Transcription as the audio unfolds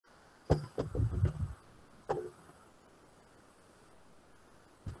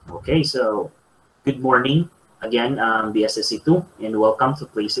Okay, so good morning again, BSSE 2, and welcome to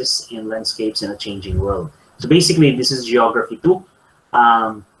Places and Landscapes in a Changing World. So basically, this is Geography 2,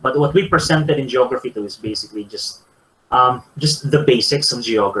 but what we presented in Geography 2 is basically just the basics of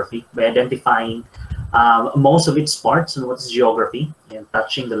geography by identifying most of its parts and what's geography and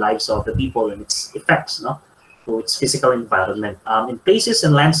touching the lives of the people and its effects, no, to its physical environment. In Places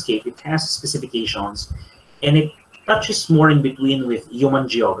and Landscape, it has specifications, and it touches more in between with human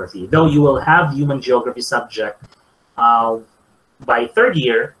geography, though you will have human geography subject by third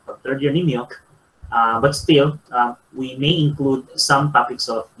year ninyo, but still we may include some topics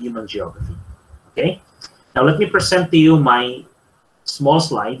of human geography. Okay, now let me present to you my small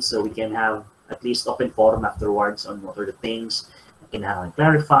slides so we can have at least open forum afterwards on what are the things you can have and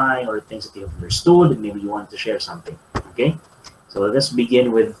clarify, or things that you have understood and maybe you want to share something. Okay, so let's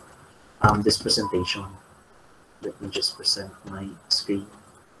begin with this presentation. Let me just present my screen.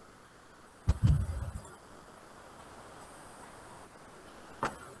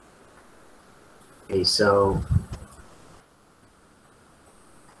 Okay, so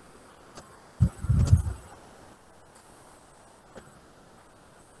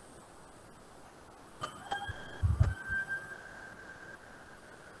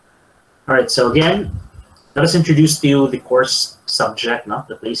all right, so again, let us introduce to you the course subject, not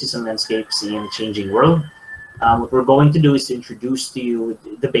the Places and Landscapes in a Changing World. What we're going to do is to introduce to you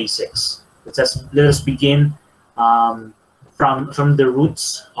the basics. Let us begin from the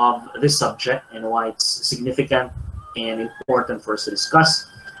roots of this subject and why it's significant and important for us to discuss.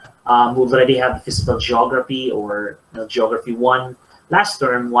 We already have the physical geography, or Geography 1 last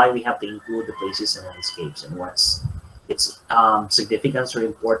term, why we have to include the places and landscapes and what's its significance or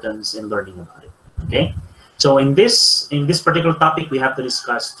importance in learning about it. Okay, so in this particular topic, we have to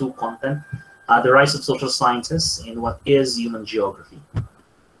discuss two content. The rise of social sciences and what is human geography.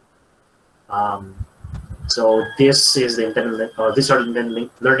 So this is the intended, or these are the intended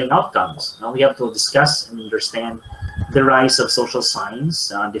learning outcomes. Now we have to discuss and understand the rise of social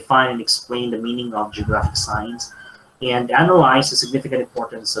science, define and explain the meaning of geographic science, and analyze the significant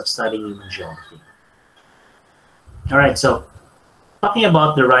importance of studying human geography. All right, so talking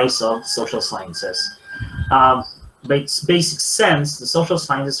about the rise of social sciences. By its basic sense, the social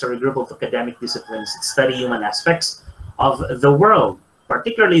sciences are a group of academic disciplines that study human aspects of the world,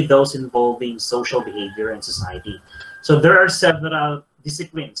 particularly those involving social behavior and society. So there are several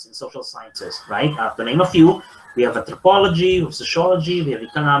disciplines in social sciences, right? To name a few, we have anthropology, we have sociology, we have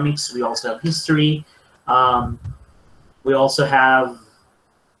economics, we also have history, we also have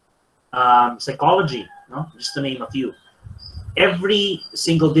psychology, just to name a few. Every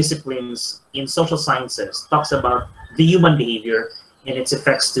single disciplines in social sciences talks about the human behavior and its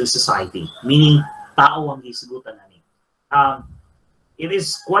effects to society, meaning tao ang gisgutan namin. It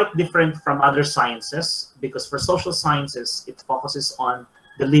is quite different from other sciences because for social sciences, it focuses on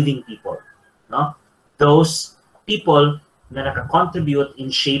the living people, no? Those people na nakakontribute in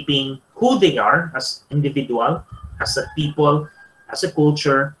shaping who they are as individual, as a people, as a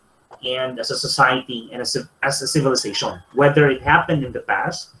culture, and as a society, and as a civilization, whether it happened in the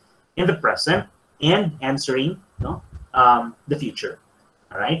past, in the present, and answering the future.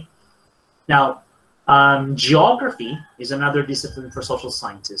 All right. Now, geography is another discipline for social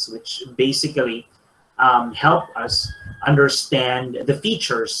sciences, which basically help us understand the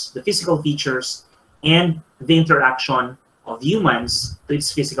features, the physical features, and the interaction of humans to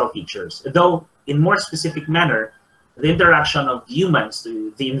its physical features. Though, in more specific manner, the interaction of humans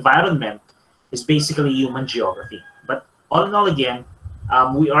to the environment is basically human geography. But all in all, again,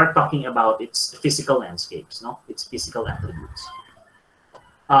 we are talking about its physical landscapes, its physical attributes.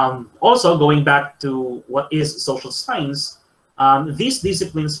 Also, going back to what is social science, these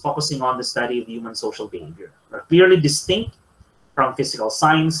disciplines focusing on the study of human social behavior are clearly distinct from physical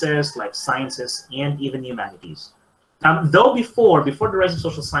sciences, life sciences, and even humanities. Though before the rise of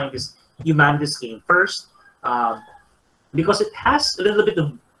social sciences, humanities came first, because it has a little bit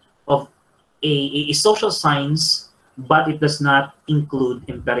of a social science, but it does not include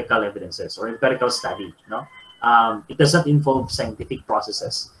empirical evidences or empirical study. It does not involve scientific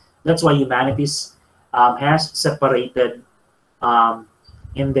processes. That's why humanities has separated and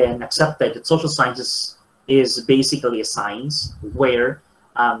then accepted that social sciences is basically a science where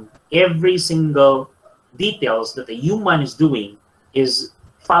every single details that a human is doing is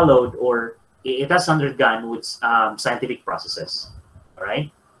followed, or it has undergone with scientific processes. All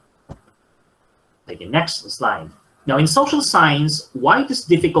right. Okay, next slide. Now, in social science, why it is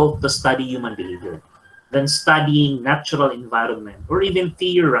difficult to study human behavior than studying natural environment or even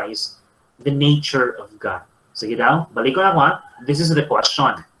theorize the nature of God? Sige daw, balik ko na ako. This is the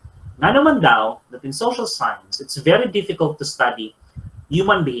question. Nga naman daw, that in social science, it's very difficult to study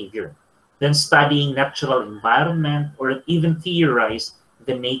human behavior than studying natural environment or even theorize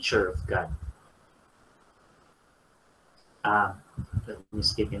the nature of God. Let me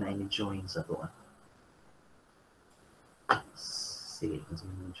skip in any join sa to. Sige,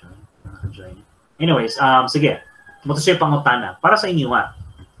 join. Anyways, sige. Muto siya pangutana. Para sa inyo,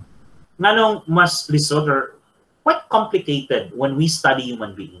 nanong mas lisod or quite complicated when we study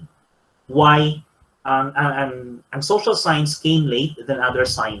human being? Why ang social science came late than other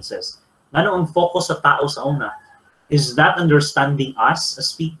sciences? Nanong ang focus sa tao sa una is not understanding us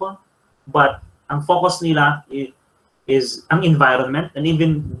as people, but ang focus nila is ang environment, and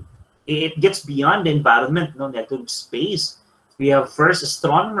even it gets beyond the environment, no? Like space. We have first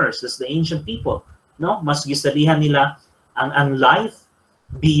astronomers, that's the ancient people, no? Mas gisalihan nila ang life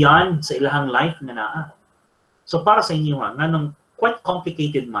beyond sa ilahang life na naa. So para sa inyo, nganong quite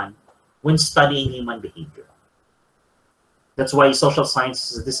complicated man when studying human behavior. That's why social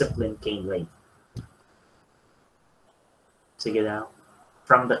sciences as a discipline came late. Sige now,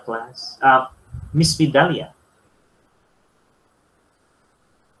 from the class. Miss Vidalia.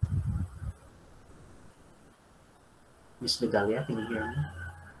 Miss Vidalia, can you hear me?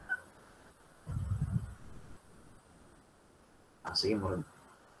 Sige mo.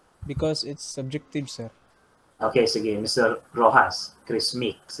 Because it's subjective, sir. Okay, sige. Mr. Rojas, Chris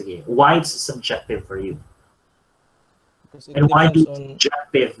Mick, sige. Why it's subjective for you? And why do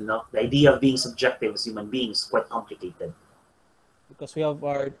subjective, no? The idea of being subjective as human beings is quite complicated. Because we have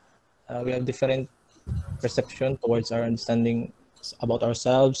different perception towards our understanding about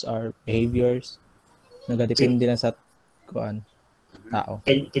ourselves, our behaviors. Nagadepende na sa kuan tao.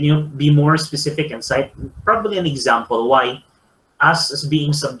 Can you be more specific and cite probably an example why us as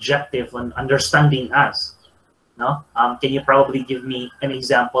being subjective when understanding us? No? Can you probably give me an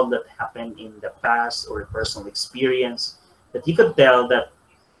example that happened in the past or a personal experience that you could tell that,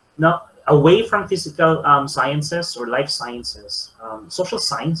 no, away from physical sciences or life sciences, social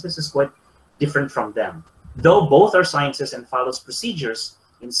sciences is quite different from them. Though both are sciences and follows procedures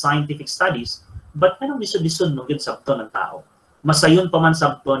in scientific studies, but anong lisod-lisod no gid sabton ng tao? Masayon pa man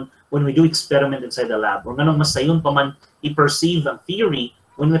sabton when we do experiment inside the lab, or ganong masayon pa man i-perceive ang theory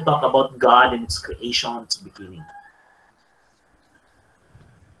when we talk about God and its creation, its beginning.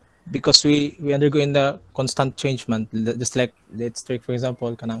 Because we undergo in the constant changement, just like let's take for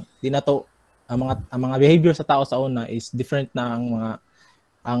example kanang di na to ang mga behavior sa tao sa una is different na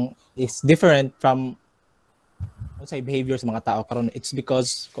is different from unsay behavior sa mga tao karon. It's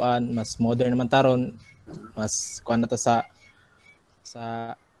because kuan mas modern naman taron, mas kuan na to sa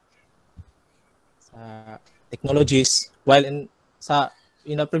technologies, while in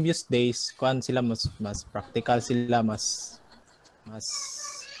the previous days kuan sila mas practical sila, mas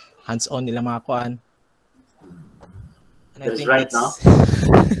hands-on nila mga kuan. That's right now.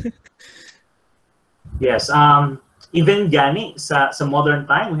 Yes, even gani sa modern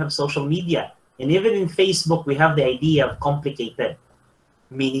time we have social media, and even in Facebook we have the idea of complicated,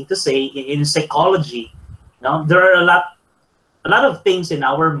 meaning to say in psychology, no, there are a lot of things in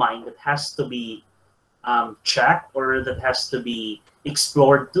our mind that has to be checked or that has to be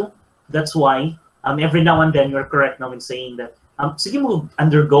explored too. That's why every now and then you're correct now in saying that sige mo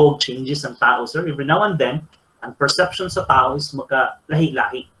undergo changes ang tao, sir. Every now and then ang perception sa tao is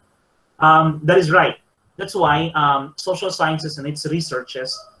magka-lahi-lahi. That is right. That's why social sciences and its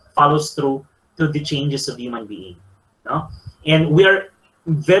researches follows through to the changes of human being, no? And we are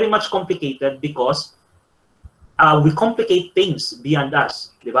very much complicated because we complicate things beyond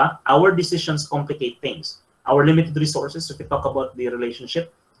us, di ba? Our decisions complicate things. Our limited resources, if we talk about the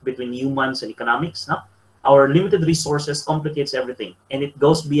relationship between humans and economics, no? Our limited resources complicates everything, and it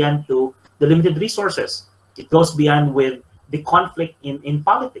goes beyond to the limited resources. It goes beyond with the conflict in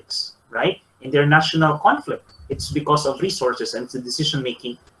politics, right? In their national conflict. It's because of resources and the decision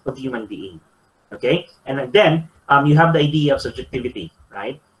making of the human being. Okay, and then you have the idea of subjectivity,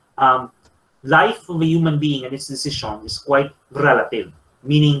 right? Life of a human being and its decision is quite relative,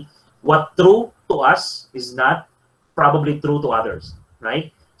 meaning what true to us is not probably true to others,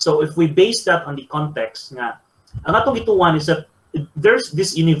 right? So if we base that on the context nga, ang atong ituan is that there's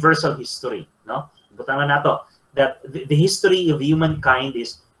this universal history, no? Butangan nato that the history of humankind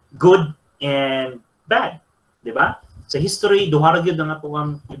is good and bad, di ba? Sa history duha ra gyud ang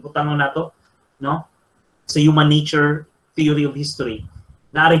atong ibutangan nato, no? Sa human nature theory of history,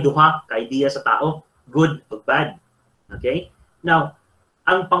 naari duha ka idea sa tao, good or bad. Okay? Now,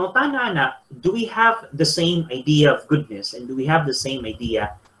 ang pangutana na, do we have the same idea of goodness and do we have the same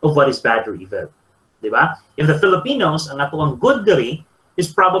idea of what is bad or evil? Diba? If the Filipinos, ang atuang good diri,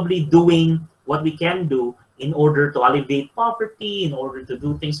 is probably doing what we can do in order to alleviate poverty, in order to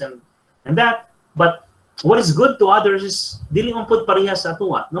do things and that. But what is good to others is dili man pud parehas sa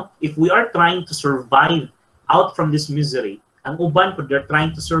atuwa, no? If we are trying to survive out from this misery, ang uban pud they're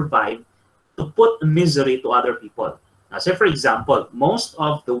trying to survive to put misery to other people. Say for example, most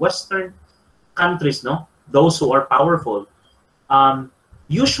of the Western countries, no, those who are powerful,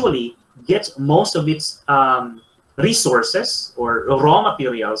 usually gets most of its resources or raw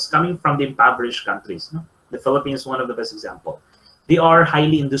materials coming from the impoverished countries. No? The Philippines is one of the best example. They are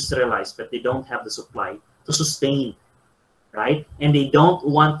highly industrialized, but they don't have the supply to sustain, right? And they don't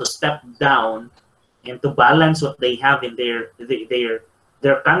want to step down and to balance what they have in their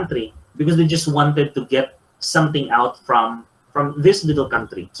country, because they just wanted to get something out from this little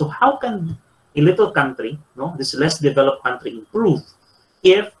country. So how can a little country, no, this less developed country, improve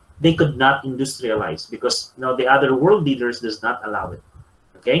if they could not industrialize? Because you know, the other world leaders does not allow it.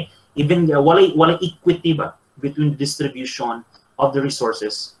 Okay, even wala equity ba between the distribution of the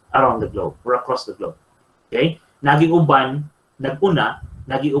resources around the globe or across the globe. Okay, nagiuban naguna,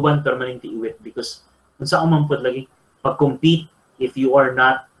 nagiuban permanently iwit, because unsa man pud lagi pag-compete if you are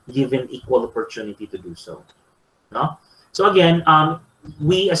not given equal opportunity to do so. No? So again,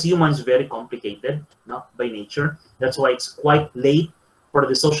 we as humans very complicated, no, by nature. That's why it's quite late for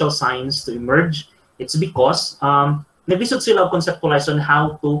the social science to emerge. It's because nabisod sila conceptualize on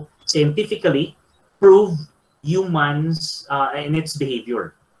how to scientifically prove humans and its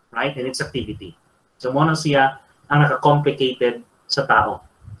behavior, right, and its activity. So mo na siya ang naka-complicated sa tao.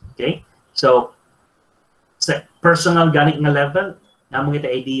 Okay? So sa personal ganik nga level, namang ito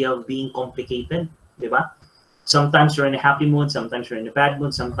idea of being complicated, di ba? Sometimes you're in a happy mood, sometimes you're in a bad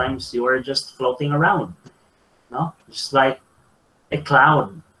mood, sometimes you are just floating around, no? Just like a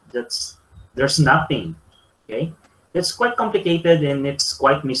cloud there's nothing. Okay, it's quite complicated and it's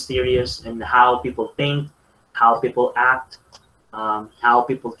quite mysterious in how people think, how people act, how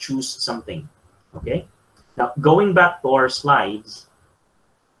people choose something. Okay, now going back to our slides.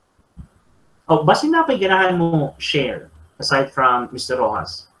 Oh, basin na pa'y ganahan mo share aside from Mr.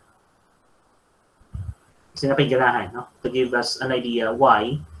 Rojas. Basin na pa'y ganahan, no, to give us an idea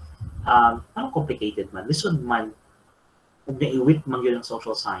why ano complicated man. Lisod man kung naiwit man yun ang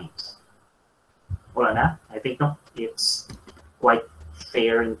social science. Wala na? I think no, it's quite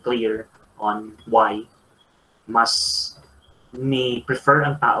fair and clear on why mas ni prefer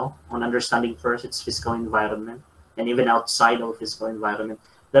ang tao on understanding first its physical environment and even outside of physical environment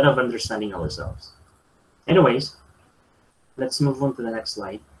than of understanding ourselves. Anyways, let's move on to the next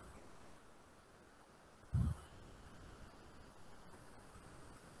slide.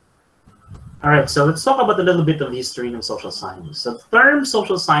 All right, so let's talk about a little bit of the history of social science. So the term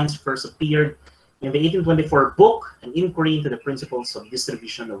social science first appeared in the 1824 book, An Inquiry into the Principles of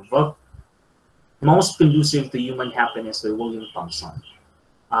Distribution of Wealth, Most Conducive to Human Happiness by William Thomson.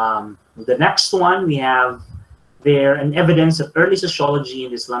 The next one, we have there an evidence of early sociology in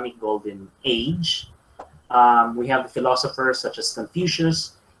the Islamic Golden Age. We have philosophers such as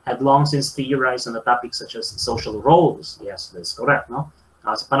Confucius had long since theorized on the topics such as social roles. Yes, that's correct, no?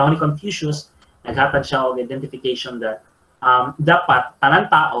 Sa panahon ni Confucius, naghatag siya og identification that dapat tanan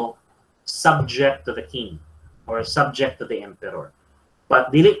tao subject to the king or subject to the emperor. But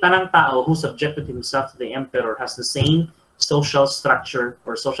dili tanang tao who subjected himself to the emperor has the same social structure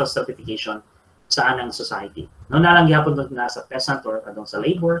or social stratification sa anang society. No, nalang gyapon tong nasa peasant or kadong sa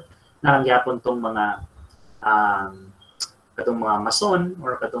labor, nalang gyapon tong mga katong mga mason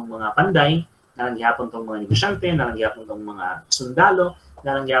or katong mga panday, nalang gyapon tong mga negosyante, nalang gyapon tong mga sundalo,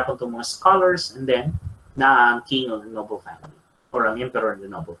 nalang gyapon tong mga scholars, and then na ang king of the noble family or ang emperor of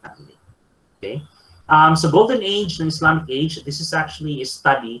the noble family. Okay? So Golden Age, the Islamic Age, this is actually a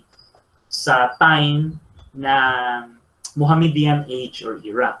study sa time na Mohammedan age or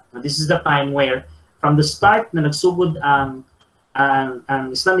era. Now, this is the time where from the start na nagsugod ang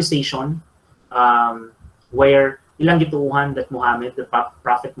Islamization, where ilang gituuhan that Muhammad, the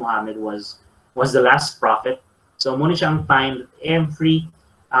Prophet Muhammad was the last prophet. So muna siya ang time that every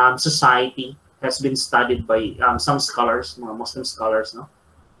society has been studied by some scholars, mga Muslim scholars, no,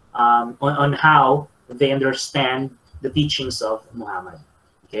 on how they understand the teachings of Muhammad.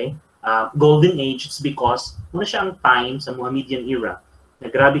 Okay, Golden Age, it's because muna siya ang time sa Mohammedan era na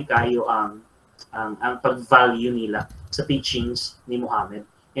grabe kayo ang pag-value nila sa teachings ni Muhammad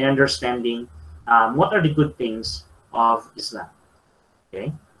in understanding what are the good things of Islam.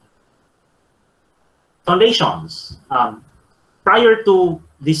 Okay. Foundations. Prior to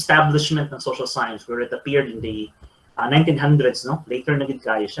the establishment ng social science, where it appeared in the 1900s, no? Later nagid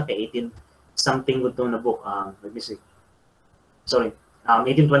kayo siya kay 18 something good na book. Let me see. Sorry.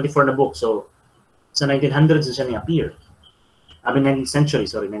 1824 na book. So, sa 1900s na siya na-appear. I mean, 19th century,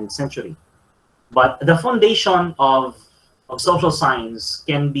 sorry, 19th century. But the foundation of social science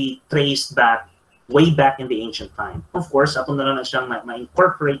can be traced back, way back in the ancient time. Of course, ato na lang siyang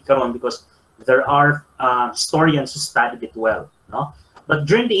ma-incorporate karon because there are historians who studied it well. No? But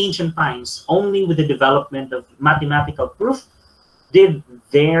during the ancient times, only with the development of mathematical proof did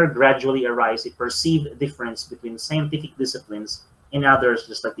there gradually arise a perceived difference between scientific disciplines and others,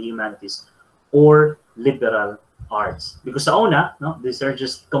 just like the humanities or liberal arts. Because sa una, no, these are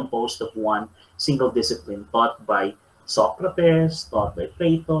just composed of one single discipline taught by Socrates, taught by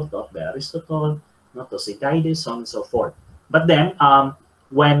Plato, taught by Aristotle, no, Thucydides, so on and so forth. But then,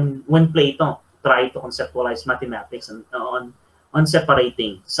 when Plato tried to conceptualize mathematics and on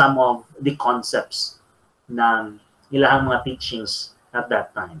separating some of the concepts ng ilahang mga teachings at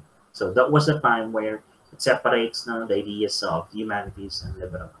that time. So that was the time where it separates the ideas of humanities and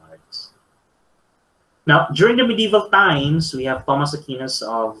liberal arts. Now, during the medieval times, we have Thomas Aquinas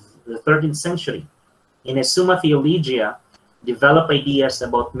of the 13th century. In his Summa Theologia, developed ideas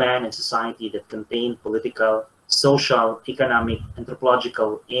about man and society that contain political, social, economic,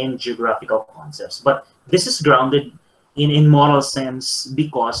 anthropological, and geographical concepts. But this is grounded in moral sense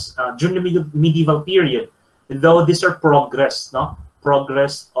because during the medieval period, though these are progress, no?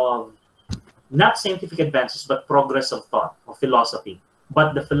 Progress of not scientific advances, but progress of thought, of philosophy.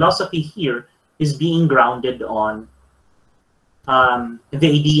 But the philosophy here is being grounded on the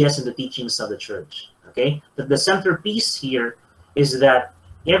ideas and the teachings of the church. Okay, the centerpiece here is that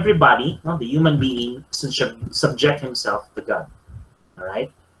everybody, no, the human being, should subject himself to God. All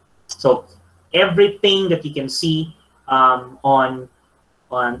right. So everything that you can see on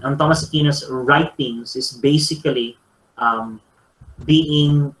Thomas Aquinas' writings is basically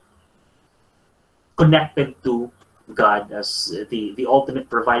being connected to God as the ultimate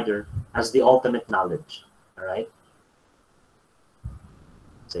provider, as the ultimate knowledge. All right.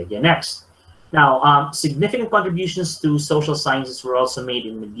 So again, next. Now, significant contributions to social sciences were also made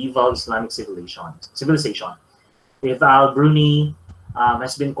in medieval Islamic civilization. If Al-Bruni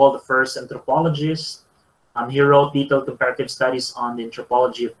has been called the first anthropologist. He wrote detailed comparative studies on the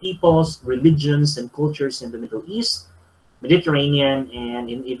anthropology of peoples, religions, and cultures in the Middle East, Mediterranean, and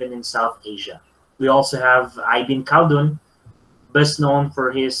even in South Asia. We also have Ibn Khaldun, best known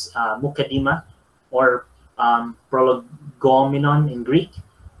for his Mukaddimah, or Prolegomenon in Greek,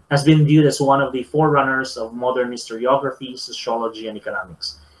 has been viewed as one of the forerunners of modern historiography, sociology, and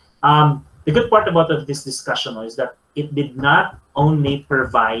economics. The good part about this discussion is that it did not only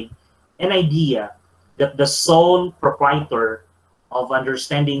provide an idea that the sole proprietor of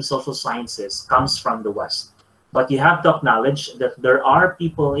understanding social sciences comes from the West, but you have to acknowledge that there are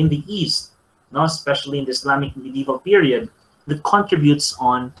people in the East, no, especially in the Islamic medieval period, that contributes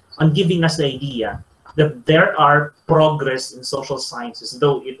on giving us the idea that there are progress in social sciences,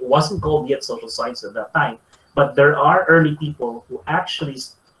 though it wasn't called yet social science at that time, but there are early people who actually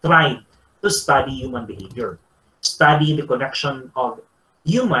tried to study human behavior, study the connection of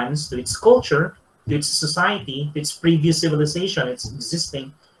humans to its culture, to its society, to its previous civilization, its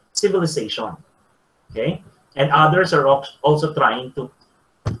existing civilization. Okay, and others are also trying to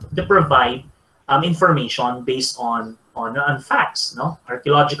provide information based on facts, no,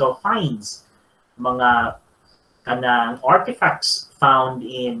 archaeological finds, mga kanang artifacts found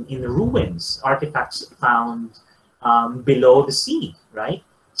in ruins, artifacts found below the sea, right?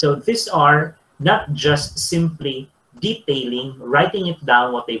 So these are not just simply detailing, writing it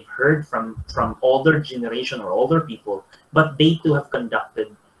down what they've heard from older generation or older people, but they too have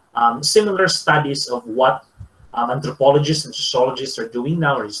conducted similar studies of what anthropologists and sociologists are doing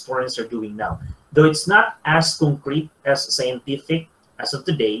now, or historians are doing now. Though it's not as concrete as scientific as of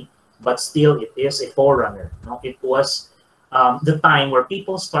today, but still it is a forerunner. No? It was the time where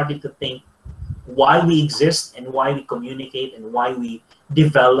people started to think why we exist and why we communicate and why we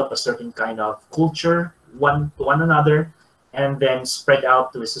develop a certain kind of culture one to one another, and then spread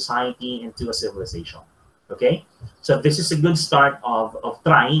out to a society and to a civilization. Okay, so this is a good start of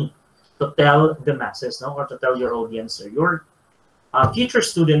trying to tell the masses, no, or to tell your audience or your future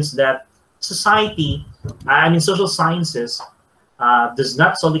students that society, I mean social sciences, does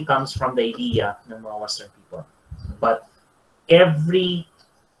not solely comes from the idea ng mga Western people, but every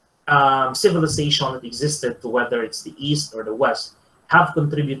civilization that existed, to whether it's the East or the West, have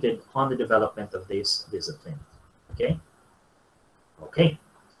contributed on the development of this discipline. Okay. Okay.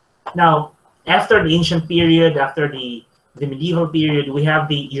 Now, after the ancient period, after the medieval period, we have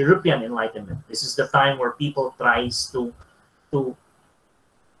the European Enlightenment. This is the time where people tries to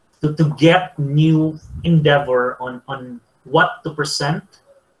get new endeavor on what to present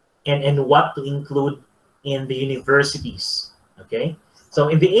and what to include in the universities. Okay, so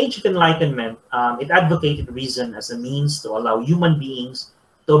in the Age of Enlightenment, it advocated reason as a means to allow human beings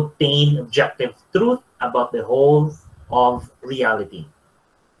to obtain objective truth about the whole of reality,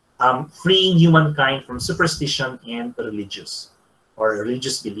 freeing humankind from superstition and religious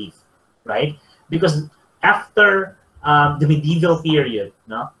belief, right? Because after the medieval period,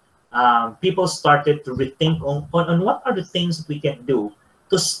 no, people started to rethink on what are the things that we can do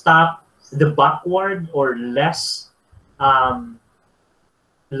to stop the backward or um,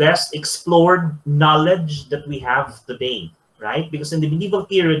 less explored knowledge that we have today, right? Because in the medieval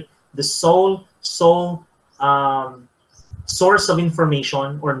period, the sole source of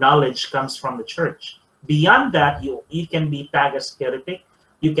information or knowledge comes from the church. Beyond that, you can be tagged as heretic,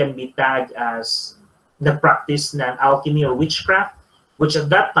 you can be tagged as the practice of alchemy or witchcraft, which at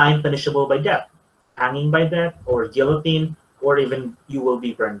that time punishable by death, hanging by death or guillotine, or even you will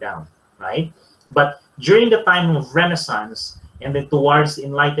be burned down, right? But during the time of Renaissance and then towards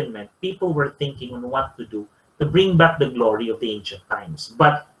Enlightenment, people were thinking on what to do to bring back the glory of the ancient times,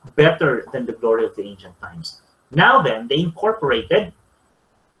 but better than the glory of the ancient times. Now then, they incorporated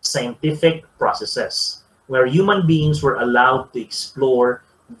scientific processes where human beings were allowed to explore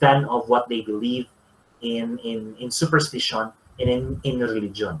then of what they believe in superstition and in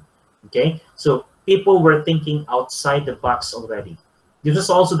religion. Okay, so people were thinking outside the box already. This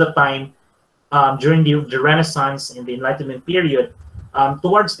was also the time during the Renaissance and the Enlightenment period.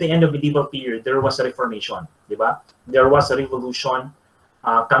 Towards the end of medieval period, there was a Reformation, diba? There was a revolution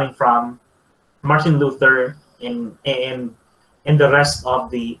coming from Martin Luther and the rest of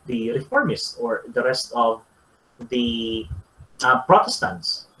the reformists or the rest of the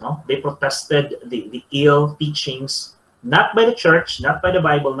Protestants. No? They protested the ill teachings, not by the church, not by the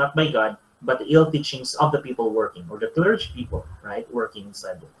Bible, not by God, but the ill teachings of the people working, or the clergy people, right, working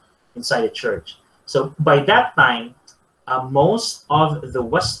inside the church. So by that time, most of the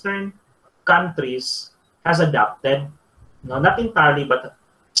Western countries has adopted, no, not entirely, but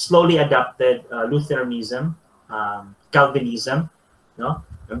slowly adopted Lutheranism, Calvinism. No,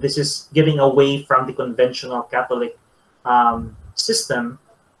 and this is getting away from the conventional Catholic system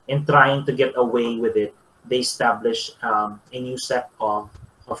and trying to get away with it. They established a new sect of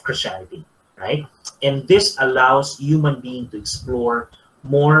Christianity, right? And this allows human being to explore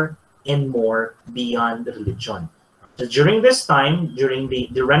more and more beyond religion. So during this time, during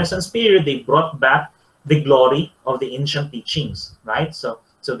the Renaissance period, they brought back the glory of the ancient teachings, right? So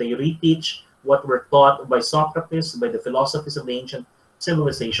they reteach what were taught by Socrates, by the philosophies of the ancient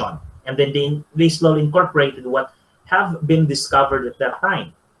civilization, and then they slowly incorporated what have been discovered at that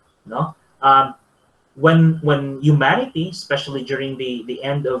time. No, when humanity, especially during the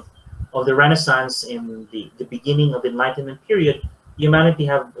end of the Renaissance and the beginning of the Enlightenment period, humanity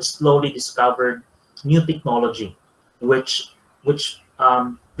have slowly discovered new technology, which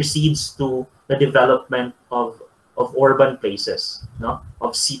precedes to the development of urban places, no,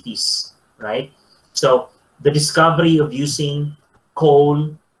 of cities, right? So the discovery of using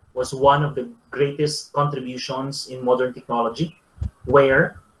coal was one of the greatest contributions in modern technology,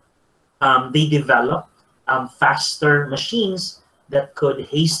 where they developed faster machines that could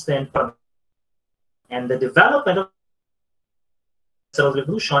hasten production. And the development of the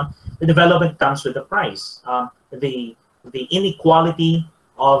revolution, the development comes with a price. The inequality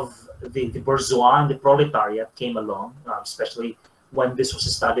of the bourgeois and the proletariat came along, especially when this was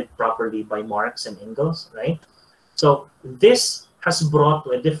studied properly by Marx and Engels, right? So this has brought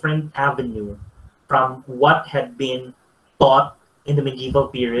to a different avenue from what had been taught in the medieval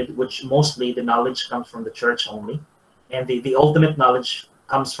period, which mostly the knowledge comes from the church only, and the ultimate knowledge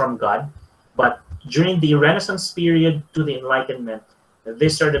comes from God. But during the Renaissance period to the Enlightenment,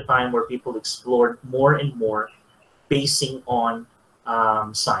 this are the time where people explored more and more basing on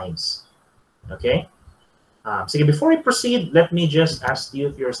science. Okay? So before we proceed, let me just ask you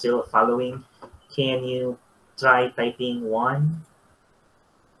if you're still following. Can you try typing 1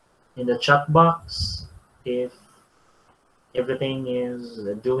 in the chat box if everything is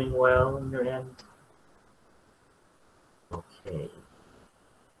doing well on your end? Okay.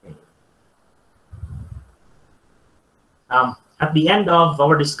 At the end of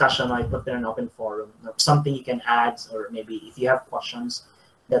our discussion, I put there an open forum, something you can add, or maybe if you have questions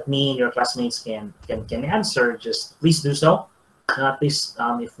that me and your classmates can answer, just please do so. At least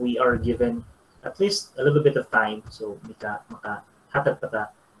if we are given at least a little bit of time, so makahatag pa ta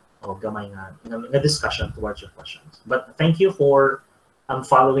o gamay nga discussion towards your questions. But thank you for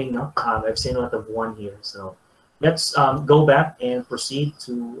following. No? I've seen a lot of 1 here, so let's go back and proceed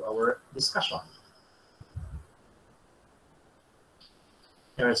to our discussion.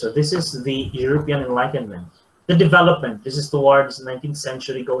 All right, so this is the European Enlightenment. The development, this is towards 19th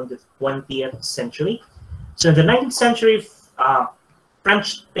century going to 20th century. So in the 19th century,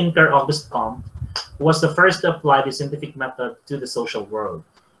 French thinker Auguste Comte was the first to apply the scientific method to the social world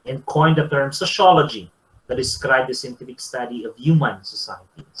and coined the term sociology that described the scientific study of human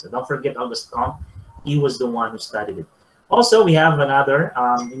society. So don't forget Auguste Comte, he was the one who studied it. Also, we have another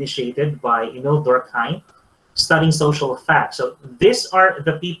initiated by Emile Durkheim, studying social facts. So these are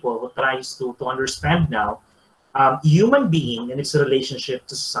the people who tries to understand now human being and its relationship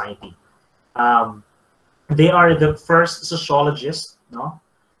to society. They are the first sociologists, no,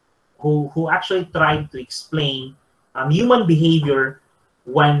 who actually tried to explain human behavior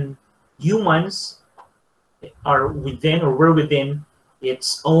when humans are within or were within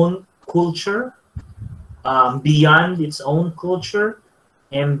its own culture, beyond its own culture,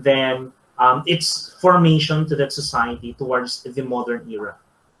 and then its formation to that society towards the modern era.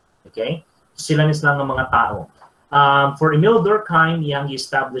 Okay? Sila lang ang mga tao. For Emile Durkheim, yang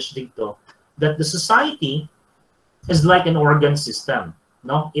established dito that the society is like an organ system.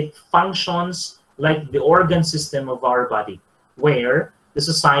 No, it functions like the organ system of our body, where the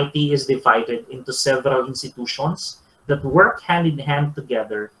society is divided into several institutions that work hand in hand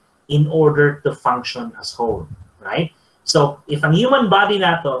together in order to function as whole, right? So if a human body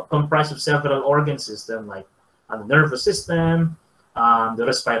nato comprised of several organ systems like the nervous system, the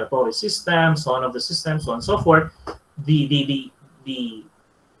respiratory system, so on of the system, so on and so forth, the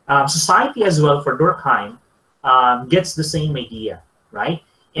society as well for Durkheim gets the same idea, right?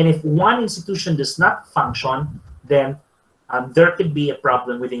 And if one institution does not function, then there could be a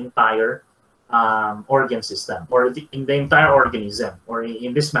problem with the entire organ system, or in the entire organism, or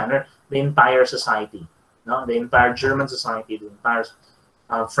in this manner, the entire society, no? The entire German society, the entire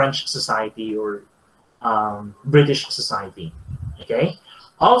French society, or British society. Okay.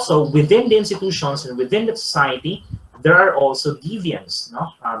 Also, within the institutions and within the society, there are also deviants.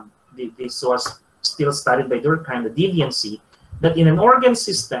 No, this was still studied by Durkheim, the deviancy, that in an organ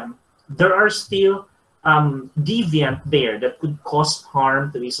system there are still deviant there that could cause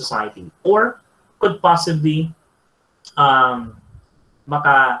harm to a society, or could possibly pahawaon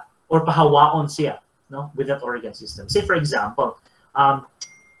siya, no, with that organ system. Say for example,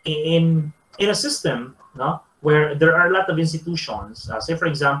 in a system, no, where there are a lot of institutions, say for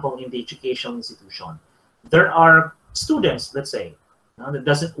example in the educational institution, there are students, let's say, that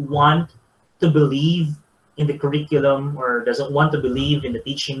doesn't want to believe in the curriculum or doesn't want to believe in the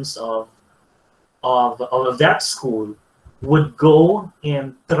teachings of that school, would go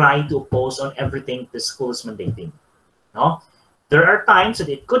and try to oppose on everything the school is mandating. No? There are times that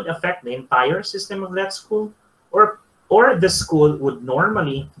it could affect the entire system of that school, or the school would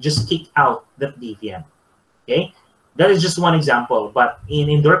normally just kick out that deviant. Okay, that is just one example, but in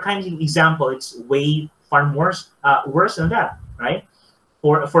Durkheim's example, it's way far worse than that, right?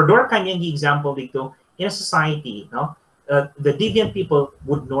 For Durkheim, yung example dito, in a society, no, the deviant people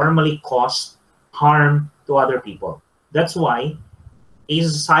would normally cause harm to other people. That's why a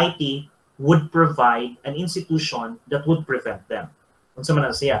society would provide an institution that would prevent them. Kung sa man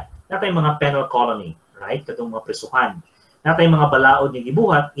siya, natay mga penal colony, right? Katong mga presuhan. Natay mga balaod ng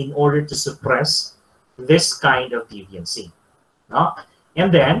gibuhat in order to suppress this kind of deviancy. No? And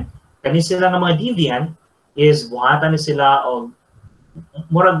then, kani sila ng mga deviant is buhatan ni sila o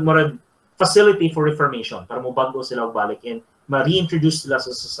murag facility for reformation para mobago sila og balik and ma-reintroduce sila sa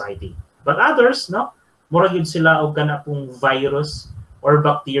society. But others, no, murag yun sila og kana pong virus or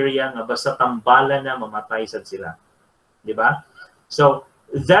bacteria nga basta tambalan na mamatay sad sila. Di ba? So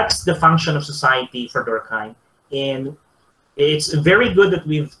that's the function of society for Durkheim, and it's very good that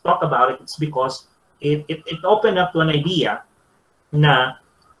we've talked about it. It's because it opened up to an idea na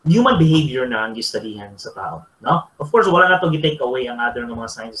human behavior na ang gistudihan sa tao. No? Of course, wala na to gi-take away ang other mga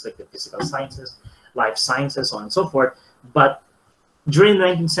sciences like the physical sciences, life sciences, so on and so forth. But during the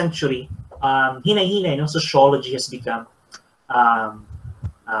 19th century, hinay-hinay, no, sociology has become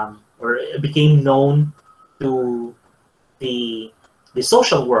or became known to the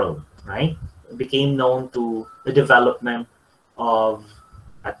social world, right? It became known to the development of,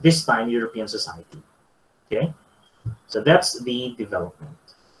 at this time, European society. Okay, so that's the development.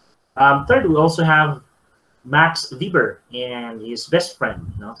 Third, we also have Max Weber and his best friend,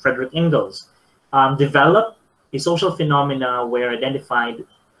 Frederick Engels, developed a social phenomena were identified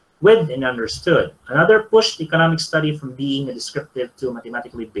with and understood. Another pushed economic study from being a descriptive to a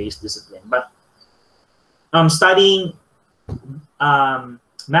mathematically based discipline. But studying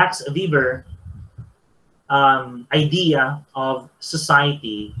Max Weber idea of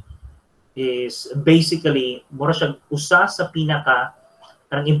society is basically mura siya usa sa pinaka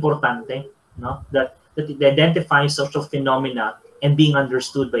parang importante, no? That it identifies social phenomena and being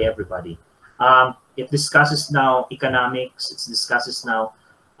understood by everybody. It discusses now economics. It discusses now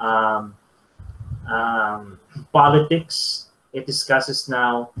um, politics. It discusses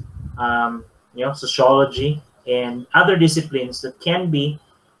now sociology and other disciplines that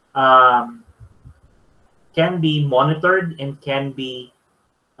um, can be monitored and can be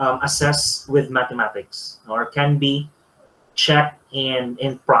assessed with mathematics, or can be checked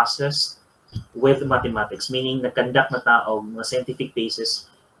and processed with mathematics, meaning na-conduct na tao mga scientific basis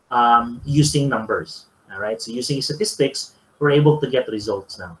using numbers. All right, so using statistics, we're able to get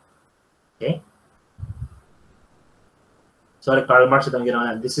results now. Okay. Sorry, Karl Marx itong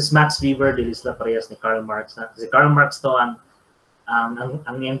ginawa. This is Max Weber, dilis na parehas ni Karl Marx. Kasi Karl Marx to ang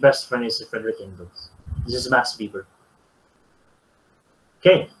best friend is si Frederick Engels. This is Max Weber.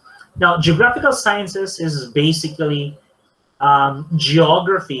 Okay. Now, geographical sciences is basically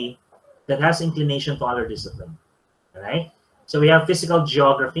geography that has inclination to other discipline. All right. So we have physical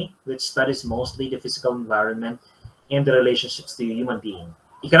geography, which studies mostly the physical environment and the relationships to human being.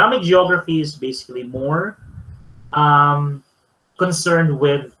 Economic geography is basically more concerned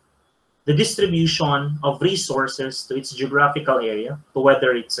with the distribution of resources to its geographical area, so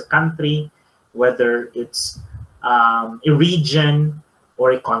whether it's a country, whether it's a region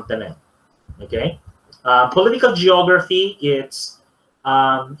or a continent. Okay. Political geography, it's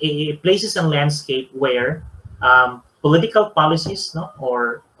places and landscape where political policies, no,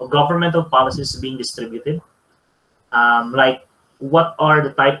 or governmental policies being distributed, like what are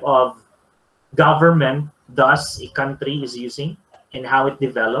the type of government thus a country is using and how it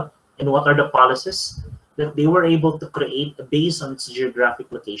developed, and what are the policies that they were able to create based on its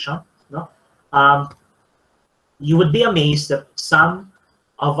geographic location. No, you would be amazed that some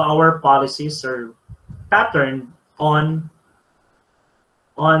of our policies are patterned on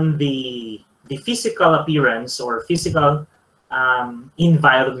the physical appearance or physical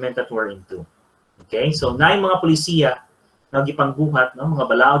environment that we're into. Okay, so na yung mga polisiya na gipangbuhat, no,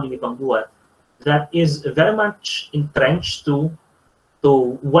 mga balaod yung gipangbuhat, that is very much entrenched to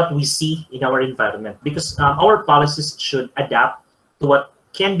what we see in our environment, because our policies should adapt to what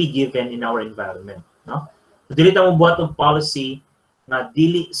can be given in our environment. No, dili ta mo buhat og policy na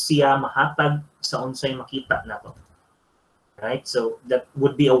dili siya mahatag sa unsay makita nato. Right? So that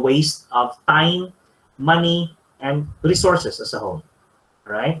would be a waste of time, money, and resources as a whole.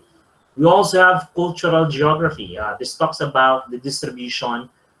 Right? We also have cultural geography. This talks about the distribution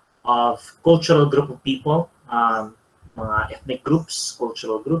of cultural group of people, mga ethnic groups,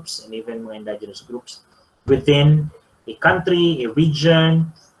 cultural groups, and even mga indigenous groups within a country, a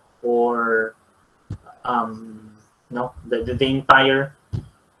region, or the entire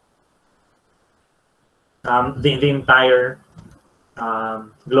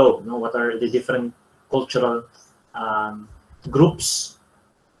globe. No, what are the different cultural groups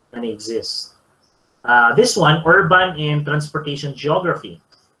that exist? This one, urban and transportation geography.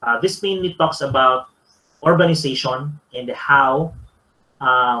 This mainly talks about urbanization and how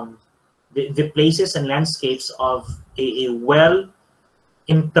the places and landscapes of a well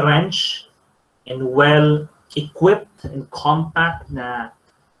entrenched and well equipped and compact na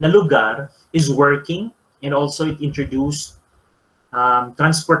lugar is working, and also it introduced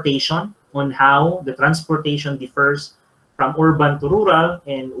transportation, on how the transportation differs from urban to rural,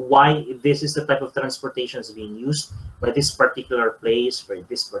 and why this is the type of transportation is being used by this particular place, by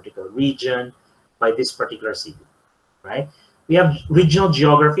this particular region, by this particular city, right? We have regional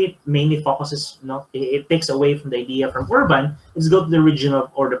geography. It mainly focuses, it takes away from the idea from urban. Let's go to the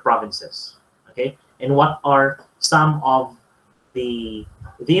regional or the provinces, okay? And what are some of the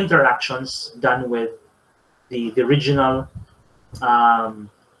interactions done with the regional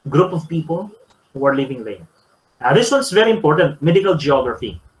group of people who are living there. This one's very important, medical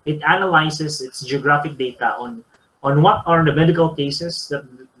geography. It analyzes its geographic data on what are the medical cases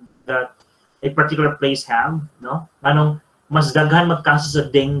that a particular place have, no? Anong mas daghan magkaso sa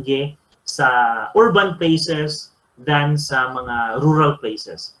dengue sa urban places than sa mga rural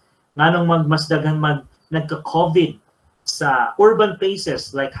places. Nganong mas daghan nagka-COVID sa urban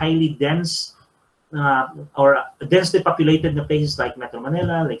places like highly dense or densely populated na places like Metro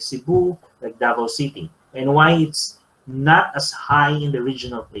Manila, like Cebu, like Davao City, and why it's not as high in the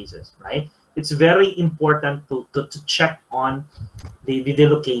regional places, right? It's very important to check on the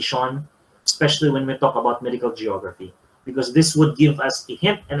location, especially when we talk about medical geography, because this would give us a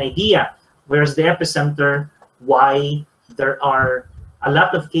hint, an idea, where's the epicenter, why there are a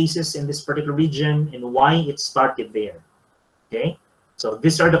lot of cases in this particular region, and why it started there. Okay, so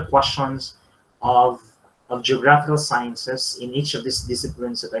these are the questions of of geographical sciences in each of these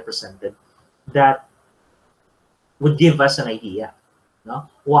disciplines that I presented that would give us an idea, no,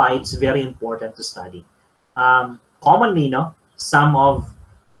 why it's very important to study. Commonly, no, some of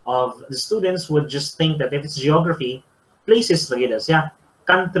the students would just think that if it's geography, places lagi na siya,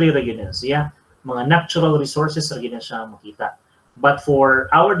 country lagi na siya, mga natural resources lagi na siya makita. But for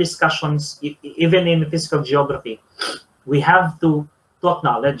our discussions, even in physical geography, we have to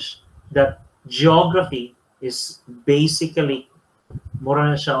acknowledge that geography is basically mura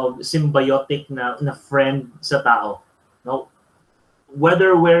na siya og symbiotic na friend sa tao. No,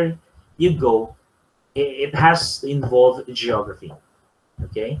 whether where you go, it has to involve geography.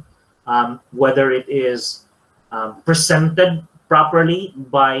 Okay, whether it is presented properly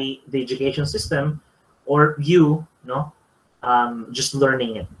by the education system or you, no, just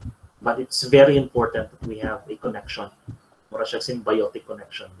learning it. But it's very important that we have a connection, mura siya symbiotic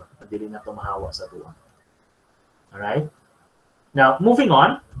connection. Dili na to mahawa sa tuwa. All right. Now moving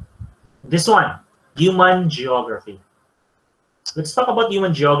on, this one, human geography. Let's talk about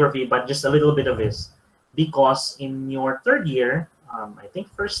human geography, but just a little bit of this, because in your third year, I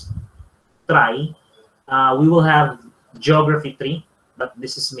think first try, we will have geography 3, but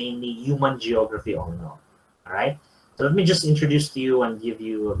this is mainly human geography all in all. All right. So let me just introduce to you and give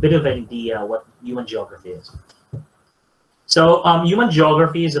you a bit of an idea what human geography is. So human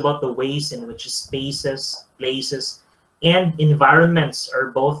geography is about the ways in which spaces, places, and environments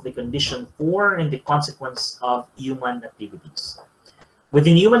are both the condition for and the consequence of human activities.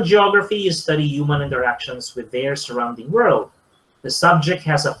 Within human geography, you study human interactions with their surrounding world. The subject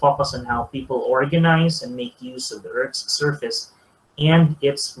has a focus on how people organize and make use of the Earth's surface and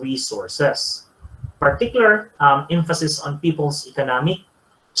its resources. Particular emphasis on people's economic,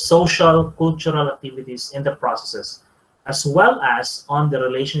 social, cultural activities and the processes, as well as on the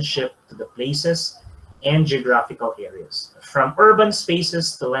relationship to the places and geographical areas, from urban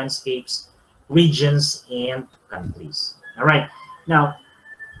spaces to landscapes, regions, and countries. All right. Now,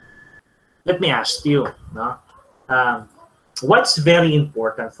 let me ask you, no? What's very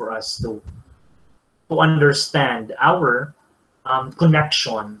important for us to understand our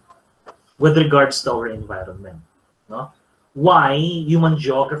connection with regards to our environment, no? Why human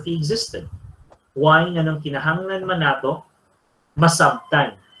geography existed? Why nga nang kinahanglan man nato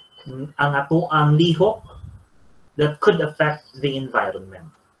masabtan ang ato ang lihok that could affect the environment,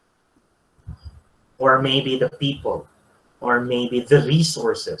 or maybe the people, or maybe the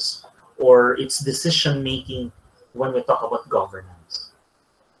resources, or its decision making when we talk about governance.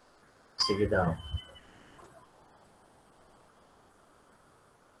 Sige daw.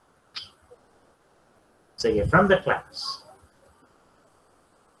 Sige, from the class.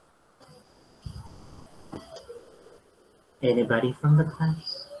 Anybody from the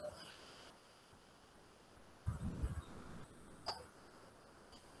class?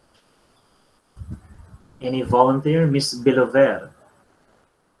 Any volunteer? Miss Bilover.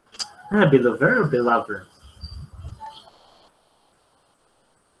 Bilover or Bilover?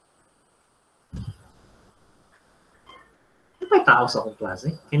 May tao sa akong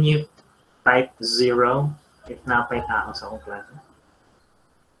klase. Can you type 0 if napay tao sa akong klase?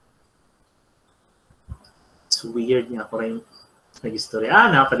 It's weird nga ko rin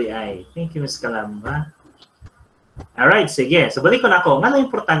nag-istorya. Napali ay. Thank you, Miss Kalamba. Alright, sige. So, balik ko na ako. Nga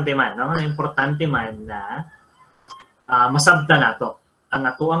importante man, no? Nga importante man na masabta na to ang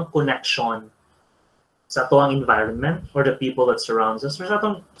ato ang connection sa ato ang environment or the people that surrounds us or sa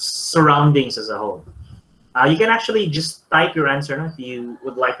atong surroundings as a whole. You can actually just type your answer, no, if you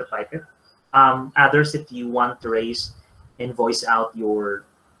would like to type it. Others, if you want to raise and voice out your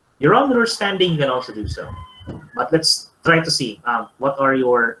own understanding, you can also do so. But let's try to see what are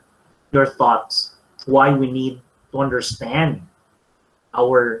your thoughts, why we need to understand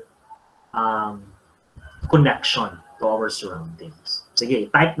our connection to our surroundings. Sige,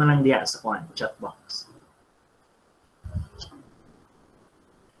 type na lang diya sa chat box.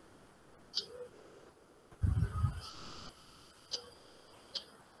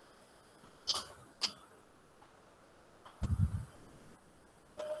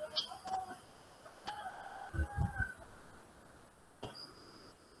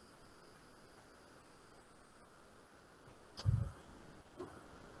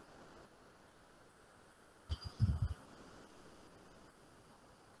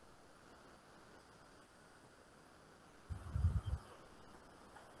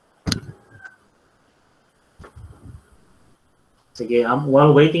 Sige,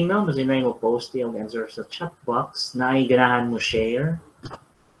 while waiting now, kasi na yung post yung answer sa chat box na ay ganahan mo share.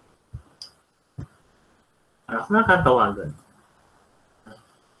 Ano na katawagan?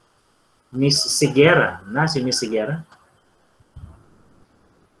 Miss Sigera. Na si Miss Sigera?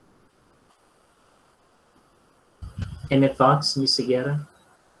 Any thoughts, Miss Sigera?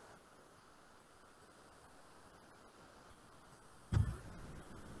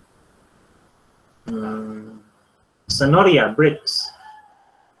 Sonoria, Bricks.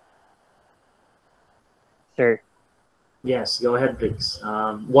 Sir. Yes, go ahead, Briggs.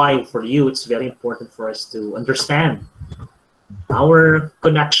 Why, for you, it's very important for us to understand our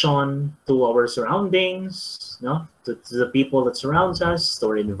connection to our surroundings, no, to the people that surrounds us, to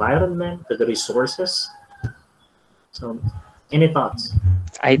our environment, to the resources. So, any thoughts?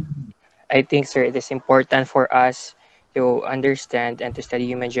 I I think, sir, it is important for us to understand and to study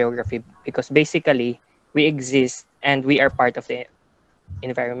human geography because basically we exist and we are part of the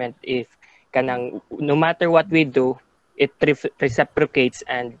environment. If kanang no matter what we do, it reciprocates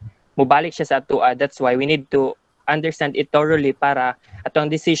and mubalik siya sa atua. That's why we need to understand it thoroughly para atong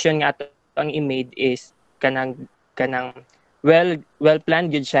decision nga atong i-made is kanang well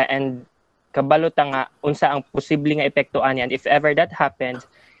planned gyud siya and kabalo ta nga unsa ang posible nga epekto ani, and if ever that happens,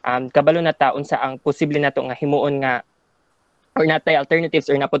 kabalo na ta unsa ang posible nato nga himuon nga or natay alternatives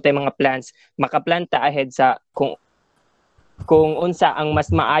or naputay mga plans makaplanta ahead sa kung unsa ang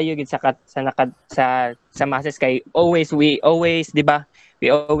mas maayo gid sa masses. Kay we always di ba, we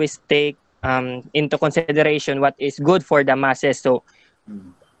always take into consideration what is good for the masses. So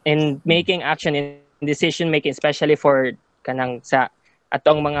in making action, in decision making, especially for kanang sa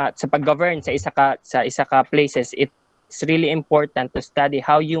atong mga sa pag-govern sa isa ka places, it's really important to study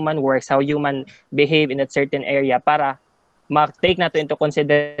how human works, how human behave in a certain area para ma-take nato into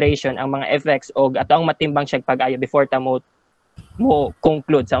consideration ang mga effects o atong matimbang siya pag-ayo before ta mo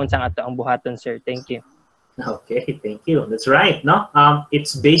conclude sa unsang ato ang buhaton, sir. Thank you. Okay, thank you. That's right. No,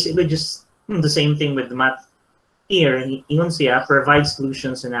 it's basically just the same thing with math here. Ingon siya provide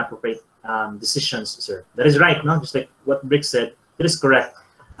solutions and appropriate decisions, sir. That is right. No, just like what Brick said, that is correct.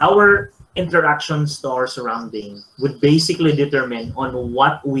 Our interactions to our surrounding would basically determine on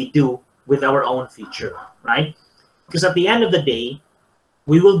what we do with our own future, right? Because at the end of the day,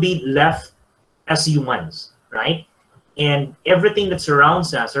 we will be left as humans, right? And everything that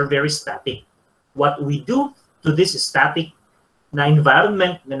surrounds us are very static. What we do to this static na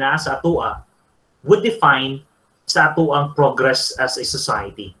environment na nasa atua would define sa atuang progress as a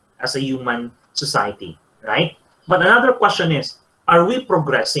society, as a human society, right? But another question is, are we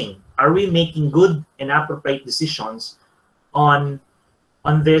progressing? Are we making good and appropriate decisions on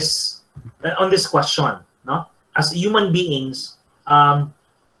this question? No, as human beings,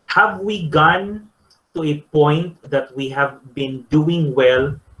 have we gone to a point that we have been doing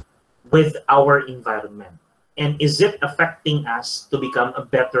well with our environment? And is it affecting us to become a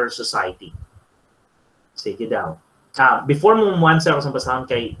better society? Sige daw. Before mo answer ako sa basahan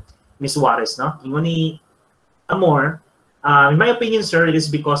kay Ms. Juarez, no? Yung ni Amor, in my opinion, sir, it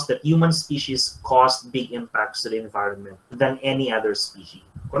is because that human species caused big impacts to the environment than any other species.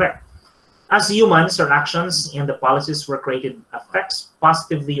 Correct. As humans, our actions and the policies were created affects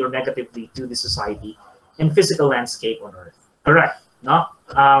positively or negatively to the society and physical landscape on Earth. Correct. No?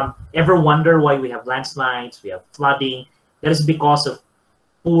 Ever wonder why we have landslides, we have flooding? That is because of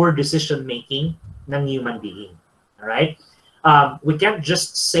poor decision making ng human being. All right. We can't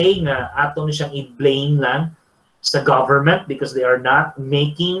just say na ato ni siyang i-blame lang sa government because they are not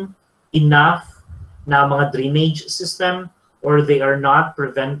making enough na mga drainage system, or they are not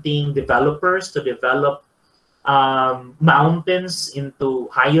preventing developers to develop mountains into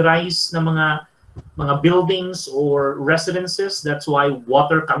high-rise na mga buildings or residences. That's why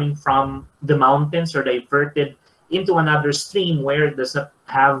water coming from the mountains are diverted into another stream where it does not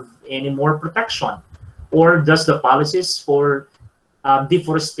have any more protection. Or does the policies for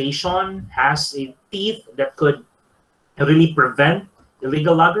deforestation has a teeth that could really prevent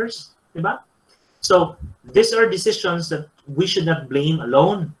illegal loggers? Diba? So these are decisions that we should not blame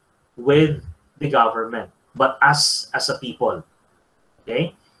alone with the government, but us as a people.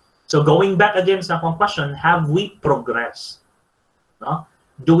 Okay? So going back again sa akong question, have we progressed? No?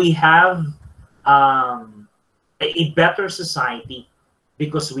 Do we have a better society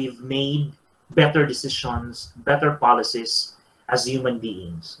because we've made better decisions, better policies as human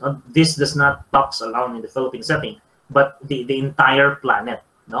beings? This does not talk alone in the Philippine setting, but the entire planet.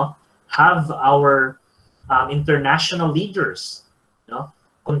 No? Have our international leaders,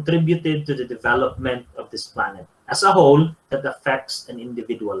 contributed to the development of this planet as a whole that affects an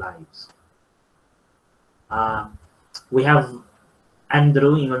individual lives? We have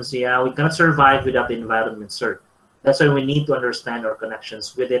Andrew ingon siya, we cannot survive without the environment, sir. That's why we need to understand our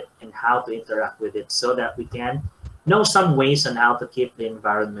connections with it and how to interact with it so that we can know some ways on how to keep the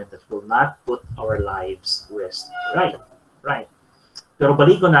environment that will not put our lives at risk. Right, right. Pero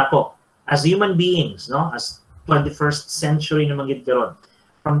balik ko na ako, as human beings, no, as 21st century naman gid karon,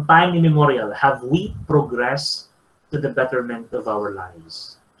 from time immemorial, have we progressed to the betterment of our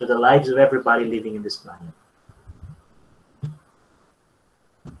lives, to the lives of everybody living in this planet?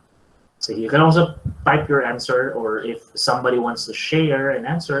 So you can also type your answer, or if somebody wants to share an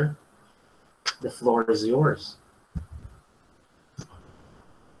answer, the floor is yours.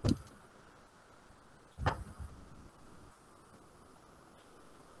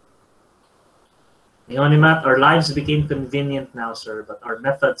 Matt, our lives became convenient now, sir, but our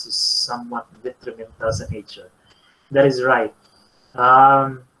methods is somewhat detrimental sa nature. That is right.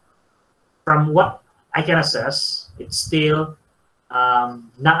 From what I can assess, it's still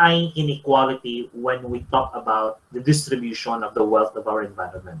naay inequality when we talk about the distribution of the wealth of our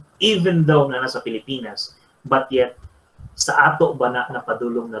environment. Even though na nasa Pilipinas, but yet sa ato ba na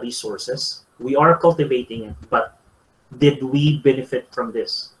napadulong na resources, we are cultivating it, but did we benefit from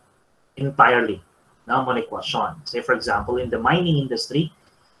this entirely? Now, my question. Say, for example, in the mining industry,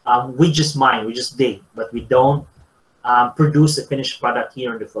 we just mine, we just dig, but we don't produce a finished product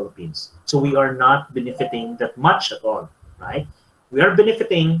here in the Philippines. So we are not benefiting that much at all, right? We are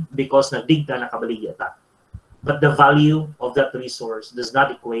benefiting because nagdig ta nakabaligya ta. But the value of that resource does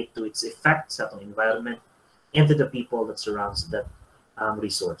not equate to its effects on the environment and to the people that surrounds that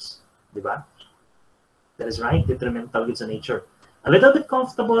resource. Diba? That is right, detrimental with nature. A little bit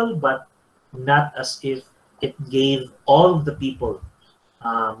comfortable, but not as if it gave all of the people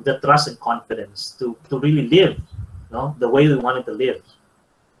the trust and confidence to really live, no, the way we wanted to live.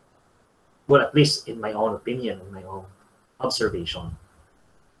 Well, at least in my own opinion, in my own observation.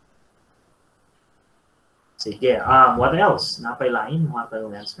 Sige, what else? Napailain, mga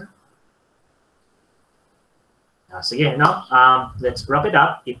tayong answer. Sige, no? Let's wrap it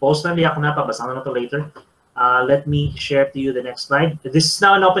up. I-post na liya ako na, pabasang na to later. Let me share to you the next slide. This is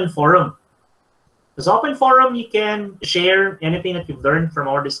now an open forum. This open forum, you can share anything that you've learned from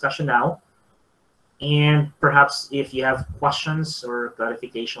our discussion now. And perhaps if you have questions or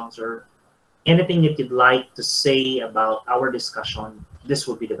clarifications or anything that you'd like to say about our discussion, this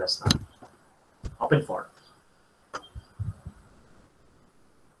would be the best time. Open forum.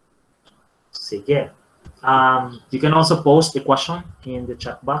 Sige. You can also post a question in the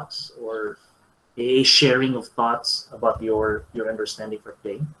chat box or a sharing of thoughts about your understanding for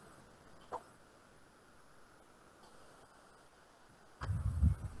today.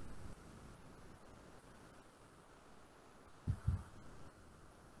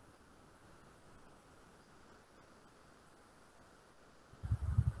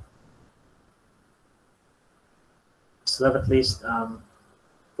 Still have at least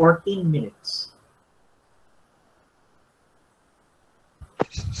 14 minutes.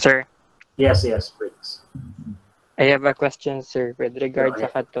 Sir? Yes, Briggs. I have a question, sir, with regard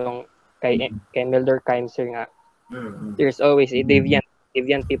sa katong kay Mildor Kaim, sir, nga. There's always a deviant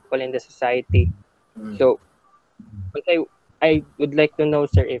people in the society. So, but I would like to know,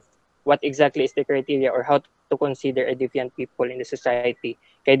 sir, if what exactly is the criteria or how to consider a deviant people in the society.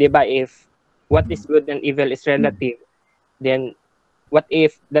 Kaya diba, if what is good and evil is relative, then what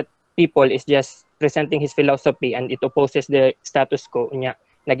if that people is just presenting his philosophy and it opposes the status quo niya,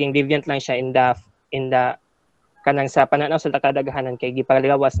 naging deviant lang siya in the kanang sa pananaw sa kadaghanan kay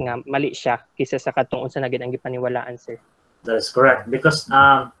gipagawas nga mali siya kaysa sa katong unsa na gid ang gipaniwalaan, sir. That is correct, because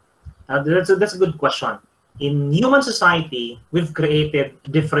that's a good question. In human society, we've created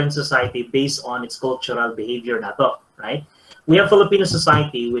different society based on its cultural behavior nato, right? We have Filipino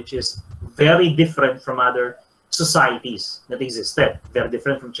society, which is very different from other societies that existed. They're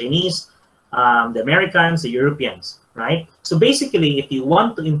different from Chinese, the Americans, the Europeans, right? So basically, if you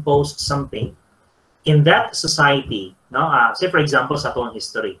want to impose something in that society, no, say for example, sa atong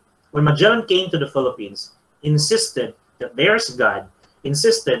history, when Magellan came to the Philippines, insisted that there's God,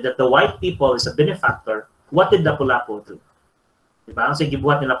 insisted that the white people is a benefactor, what did Lapu-Lapu do? Diba? So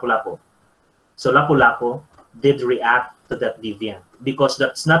gibuhat ni Lapu-Lapu. So Lapu-Lapu did react to that deviant because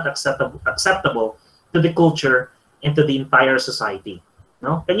that's not acceptable to the culture and to the entire society.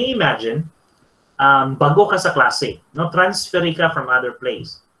 No? Can you imagine? Bago ka sa klase, no? Transferi ka from other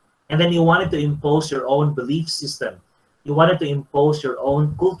place. And then you wanted to impose your own belief system. You wanted to impose your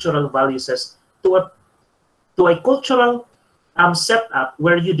own cultural values to a cultural setup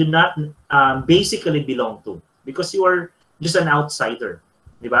where you do not basically belong to, because you are just an outsider.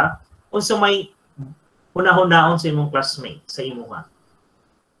 Diba? Unsa may hunahon sa imong classmate, sa imuha.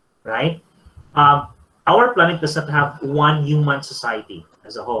 Right? Our planet does not have one human society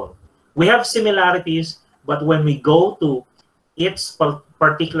as a whole. We have similarities, But when we go to its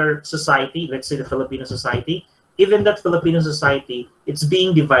particular society, let's say the Filipino society, even that Filipino society, it's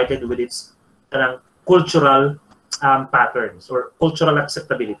being divided with its cultural patterns or cultural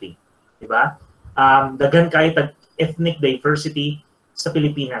acceptability. Diba? Dagan kayo tag ethnic diversity sa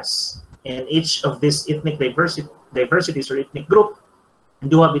Pilipinas. And each of these ethnic diversities or ethnic group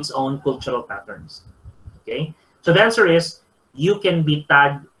do have its own cultural patterns. Okay? So the answer is, you can be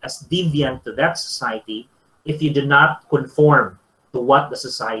tagged as deviant to that society if you do not conform to what the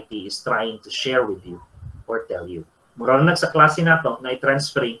society is trying to share with you or tell you. Mura na sa klase na to, na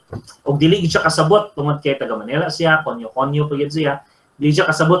i-transferring, o dili siya kasabot, tungod kay taga Manila siya, konyo-konyo pa yun siya, dili siya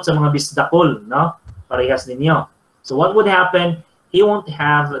kasabot sa mga bisdakol, no? Parehas ninyo. So what would happen? He won't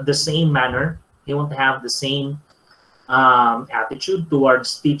have the same manner, he won't have the same attitude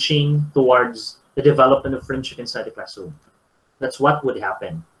towards teaching, towards the development of friendship inside the classroom. That's what would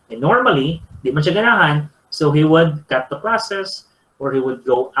happen. And normally, di man siya ganahan, so he would cut the classes, or he would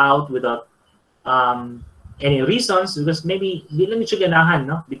go out without any reasons, because maybe di lang siya ganahan,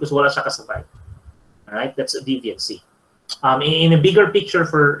 no? Because wala siya kasabay. All right, that's a deviancy. In a bigger picture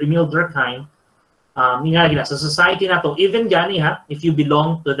for Emil Durkheim, sa society na to, even gani ha, if you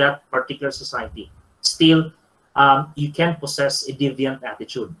belong to that particular society, still you can possess a deviant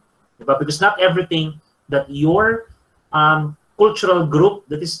attitude. But because not everything that your cultural group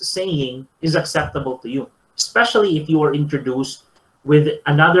that is saying is acceptable to you, especially if you are introduced with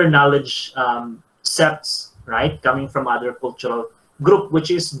another knowledge sets, right, coming from other cultural group,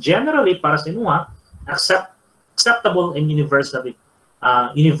 which is generally para sa inyo acceptable and universally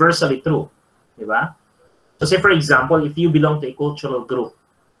true, diba? So say for example, if you belong to a cultural group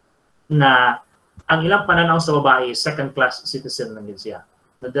na ang ilang pananaw sa babae is second-class citizen lang din siya,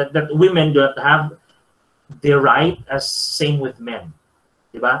 that women do not have the right as same with men,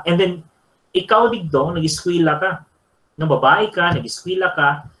 diba? And then ikaw dito nag-eskwela ka, na babae ka, nag-eskwela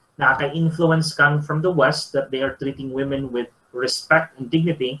ka, nakaka-influence kang from the West that they are treating women with respect and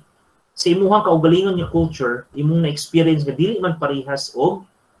dignity. Sa imuhang kaugalingon yung culture, imong na-experience nga dili man parehas og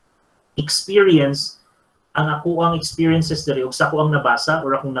experience ang experiences diri og sa ako ang nabasa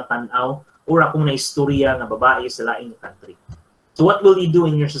or akong natanaw or akong naistorya nga babae sa laing country. So what will you do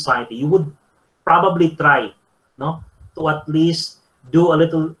in your society? You would probably try, no, to at least do a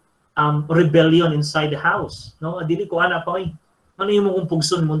little rebellion inside the house, no? Dili ko ana pa oy. Ano yung mong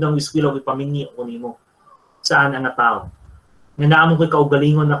pugson mo daw eskwela og pamingi ko nimo saan ang tao. Nga naamo ko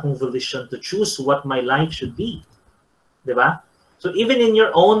kaugalingon akong volition to choose what my life should be. Diba? So even in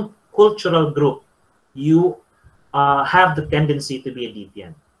your own cultural group, you have the tendency to be a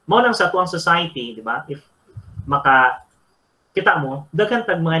deviant. Mao lang sa tuang society, diba? If kita mo, daghan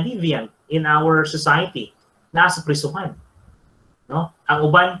tag mga deviant in our society na sa prisuhan. No? Ang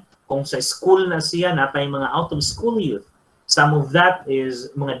uban, kung sa school na siya, natay mga out of school youth, some of that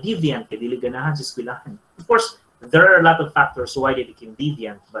is mga deviant, kaya dili ganahan sa eskwelahan. Of course, there are a lot of factors why they became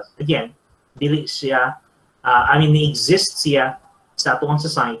deviant, but again, dili siya, exist siya sa atong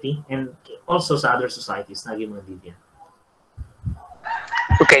society and also sa other societies na mga deviant.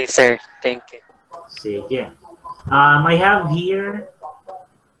 Okay, sir. Thank you. Sige. I have here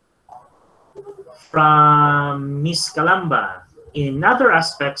from Miss Calamba. In other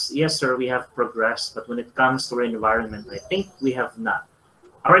aspects, yes, sir, we have progressed, but when it comes to our environment, I think we have not.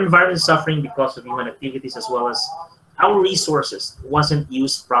 Our environment is suffering because of human activities as well as our resources wasn't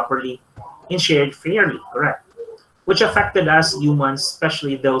used properly and shared fairly, correct? Which affected us humans,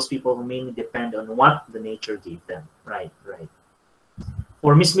 especially those people who mainly depend on what the nature gave them. Right, right.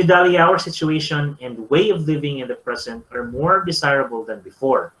 For Miss Medalia, our situation and way of living in the present are more desirable than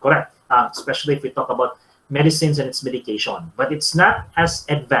before, correct? Especially if we talk about medicines and its medication. But it's not as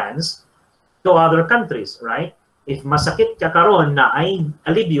advanced to other countries, right? If masakit ka karon na ay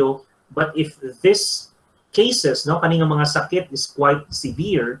alibyo, but if this cases, no, kaning mga sakit is quite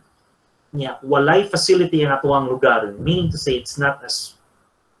severe, walay facility ang atuang lugar, meaning to say it's not as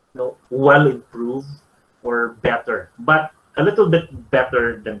well improved or better, but a little bit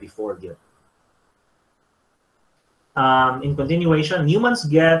better than before. In continuation, humans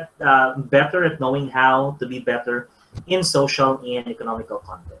get better at knowing how to be better in social and economical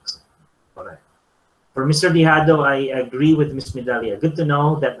context. Correct. For Mr. Dihado, I agree with Ms. Medalia. Good to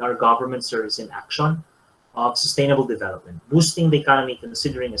know that our government serves in action of sustainable development, boosting the economy,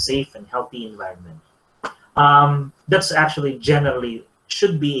 considering a safe and healthy environment. That's actually generally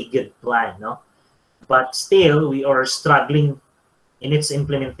should be a good plan, no? But still, we are struggling in its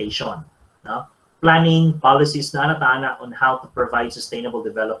implementation, no? Planning policies na anatana on how to provide sustainable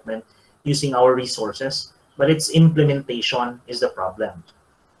development using our resources, but its implementation is the problem.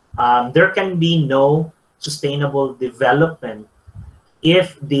 There can be no sustainable development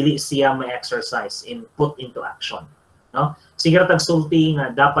if dili siya may exercise in put into action. No? Sige tagsulti nga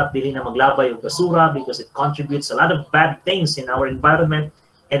dapat dili na maglabay og basura because it contributes a lot of bad things in our environment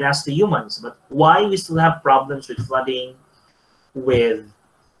and as to humans. But why we still have problems with flooding, with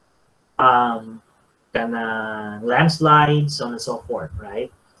landslides, so on and so forth,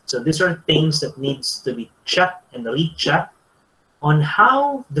 right? So these are things that needs to be checked and rechecked on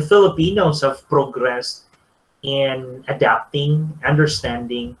how the Filipinos have progressed in adapting,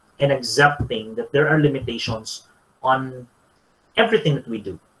 understanding, and accepting that there are limitations on everything that we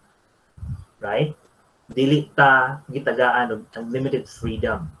do, right? Dili ta gitagaan of unlimited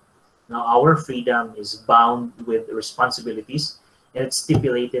freedom. Now, our freedom is bound with responsibilities, and it's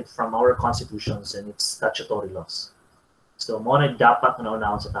stipulated from our constitutions and its statutory laws. So, mo na dapat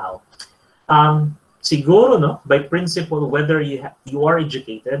na sa tao. Siguro, no, by principle, whether you are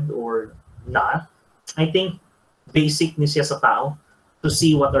educated or not, I think basic ni siya sa tao to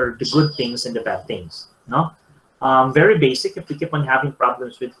see what are the good things and the bad things, no? Very basic. If we keep on having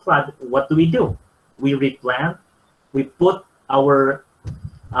problems with flood, what do? We replant. We put our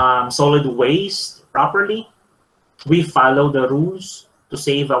solid waste properly. We follow the rules to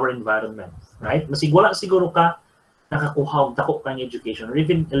save our environment, right? Masigwala siguro ka nakakuha og dako kang education or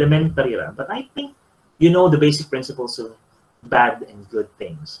even elementary ra. But I think you know the basic principles of bad and good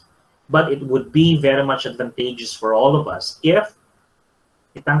things. But it would be very much advantageous for all of us if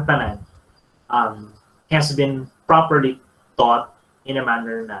itang tanan has been properly taught in a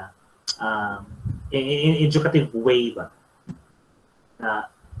manner na in educative way ba na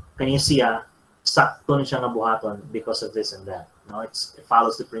kanya siya sakto na siya nga buhaton because of this and that. No, it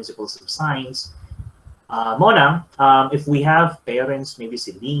follows the principles of science. Mona, if we have parents, maybe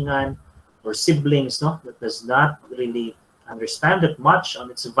silingan or siblings, no, that does not really understand it much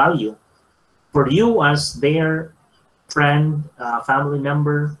on its value, for you as their friend, family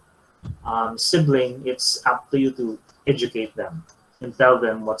member, sibling, it's up to you to educate them and tell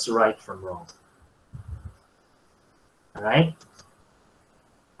them what's right from wrong. All right.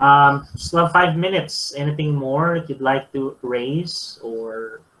 Still have 5 minutes. Anything more that you'd like to raise,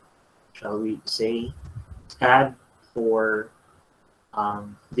 or shall we say, add for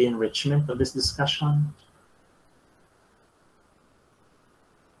the enrichment of this discussion?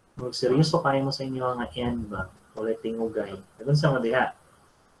 Seryoso kayo mo sa inyo nga end ba? Wala tingugay. Dagan sa mga diha.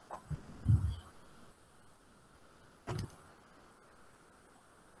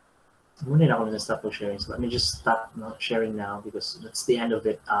 Muna na ako na stop sharing. So let me just stop sharing now because that's the end of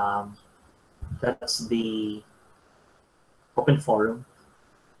it. That's the open forum.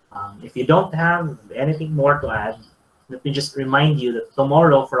 If you don't have anything more to add, let me just remind you that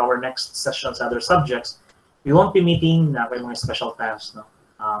tomorrow for our next sessions, other subjects, we won't be meeting na kayo mga special tasks, no?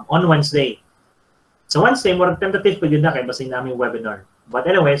 On Wednesday. So Wednesday, more tentative pa yun na kayo basin namin webinar. But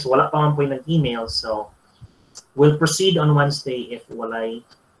anyways, wala pa man po yung email, so we'll proceed on Wednesday if wala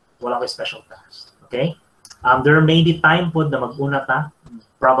ko special task. Okay? There may be time po na mag-una ta,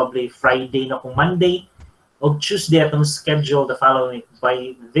 probably Friday na kung Monday, o Tuesday atong schedule the following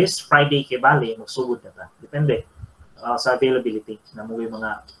by this Friday kay bali magsugod na ta. Depende sa availability na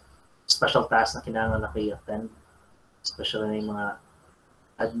mga special tasks na kinahanglan na kayo attend, especially na yung mga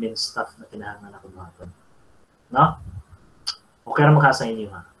admin stuff na kinahanglan na kumaton. No? Okay ra makasa inyo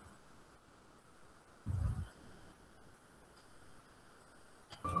ha.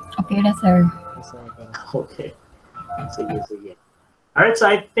 Okay na, sir. Okay. Sige. All right, so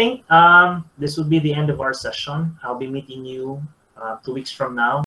I think this will be the end of our session. I'll be meeting you 2 weeks from now.